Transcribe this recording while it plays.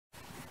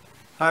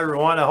Hi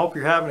everyone, I hope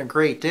you're having a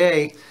great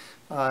day.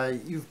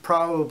 You've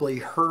probably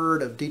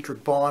heard of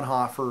Dietrich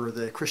Bonhoeffer,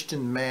 the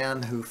Christian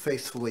man who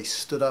faithfully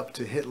stood up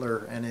to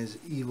Hitler and his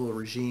evil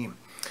regime.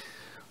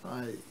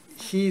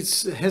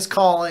 His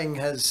calling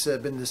has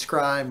been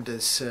described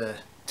as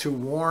to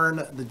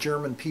warn the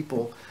German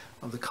people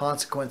of the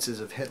consequences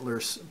of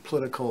Hitler's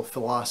political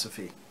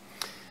philosophy.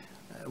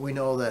 We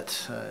know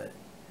that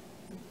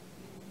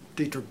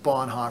Dietrich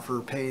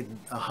Bonhoeffer paid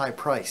a high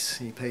price.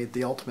 He paid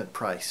the ultimate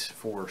price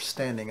for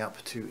standing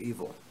up to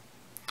evil.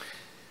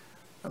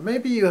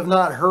 Maybe you have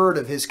not heard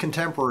of his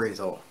contemporary,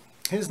 though.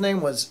 His name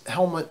was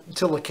Helmut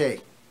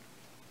Thielicke.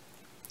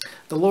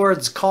 The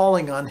Lord's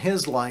calling on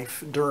his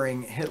life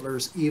during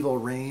Hitler's evil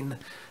reign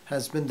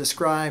has been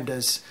described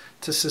as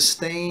to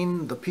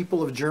sustain the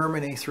people of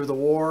Germany through the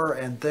war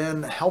and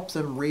then help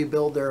them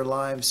rebuild their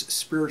lives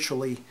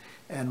spiritually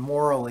and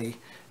morally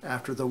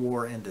after the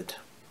war ended.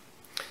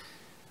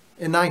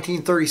 In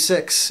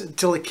 1936,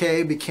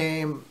 Thielicke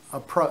became a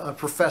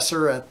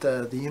professor at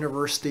the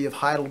University of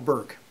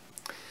Heidelberg.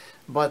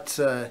 But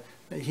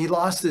he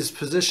lost his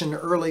position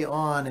early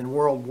on in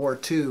World War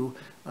II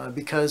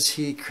because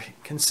he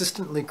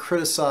consistently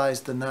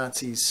criticized the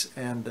Nazis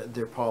and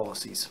their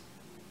policies.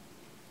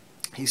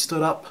 He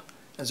stood up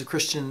as a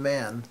Christian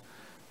man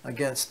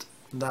against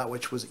that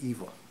which was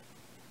evil.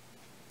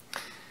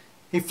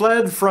 He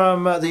fled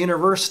from the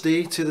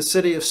university to the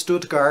city of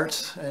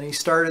Stuttgart, and he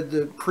started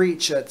to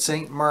preach at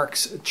St.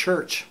 Mark's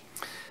Church.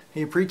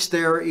 He preached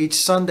there each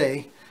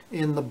Sunday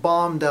in the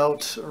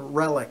bombed-out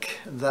relic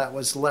that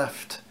was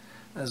left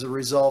as a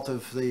result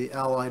of the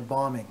Allied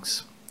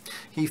bombings.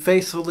 He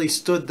faithfully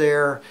stood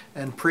there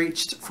and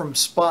preached from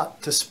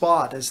spot to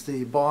spot as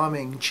the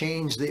bombing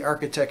changed the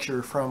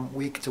architecture from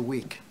week to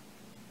week.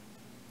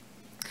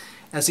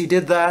 As he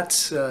did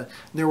that,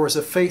 there was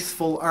a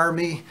faithful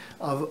army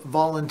of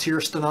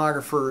volunteer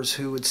stenographers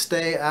who would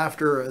stay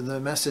after the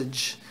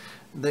message.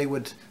 They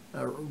would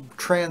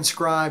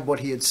transcribe what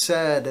he had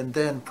said and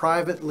then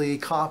privately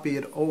copy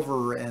it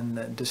over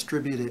and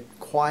distribute it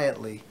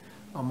quietly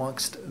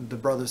amongst the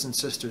brothers and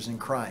sisters in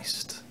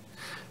Christ.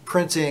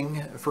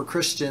 Printing for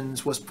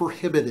Christians was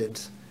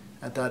prohibited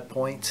at that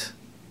point,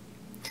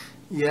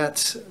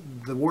 yet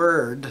the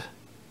Word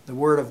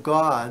of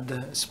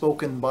God,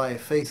 spoken by a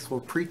faithful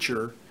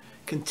preacher,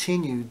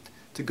 continued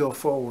to go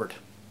forward.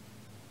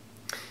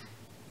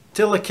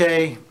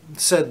 Thielicke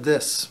said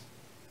this: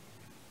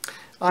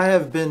 "I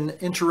have been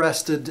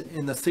interested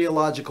in the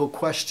theological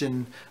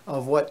question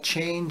of what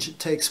change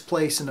takes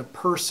place in a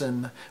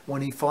person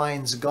when he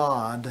finds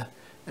God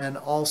and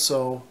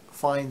also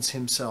finds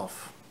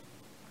himself.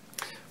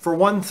 For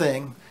one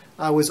thing,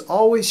 I was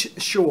always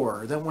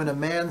sure that when a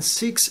man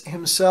seeks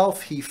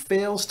himself, he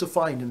fails to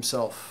find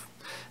himself,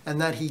 and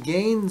that he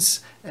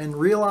gains and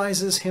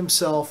realizes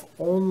himself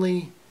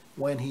only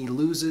when he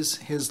loses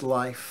his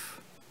life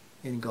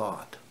in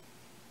God.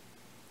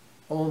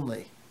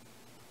 Only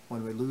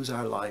when we lose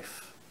our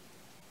life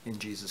in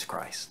Jesus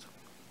Christ.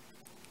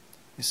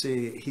 You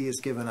see, he has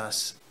given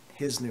us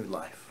his new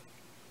life."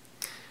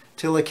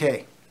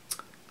 Thielicke,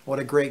 what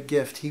a great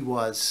gift he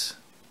was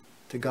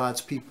to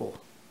God's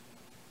people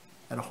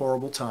at a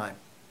horrible time.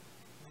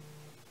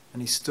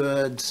 And he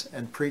stood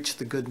and preached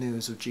the good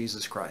news of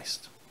Jesus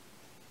Christ.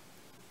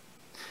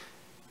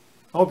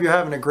 I hope you're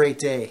having a great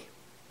day.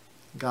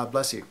 God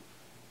bless you.